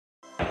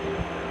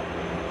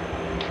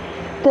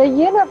The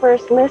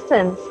universe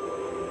listens.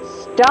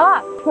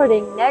 Stop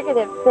putting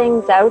negative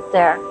things out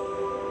there.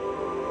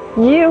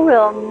 You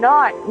will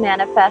not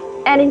manifest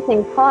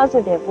anything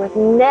positive with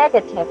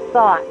negative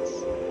thoughts.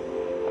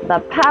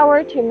 The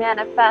power to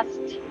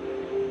manifest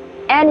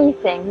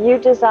anything you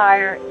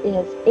desire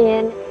is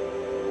in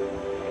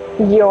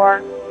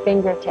your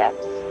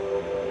fingertips.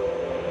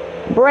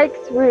 Break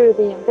through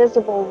the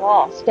invisible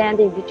wall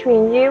standing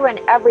between you and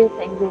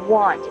everything you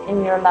want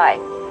in your life.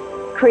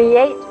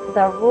 Create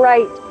the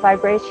right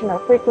vibrational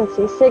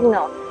frequency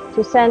signal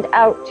to send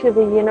out to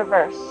the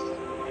universe.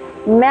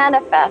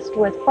 Manifest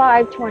with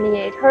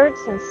 528 Hertz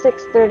and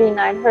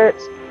 639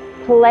 Hertz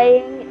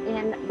playing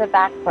in the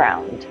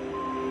background.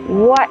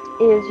 What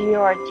is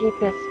your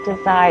deepest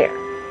desire?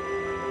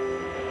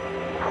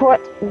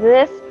 Put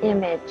this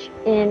image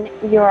in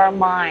your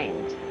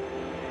mind.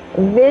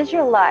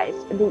 Visualize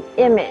the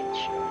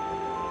image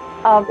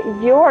of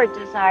your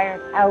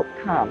desired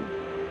outcome.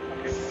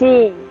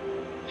 See,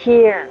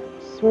 hear,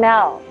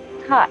 smell,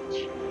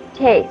 touch,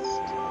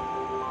 taste.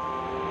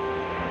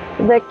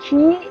 The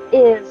key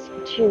is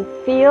to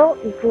feel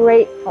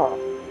grateful,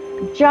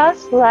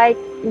 just like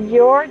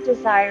your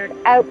desired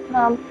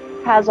outcome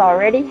has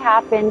already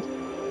happened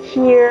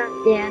here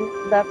in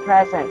the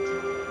present.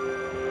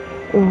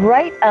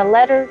 Write a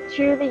letter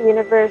to the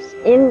universe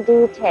in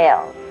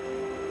detail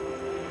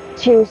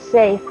to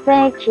say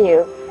thank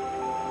you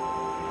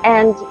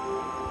and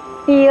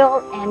feel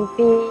and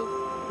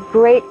be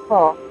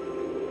grateful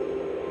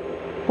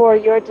for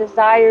your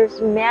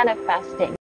desires manifesting.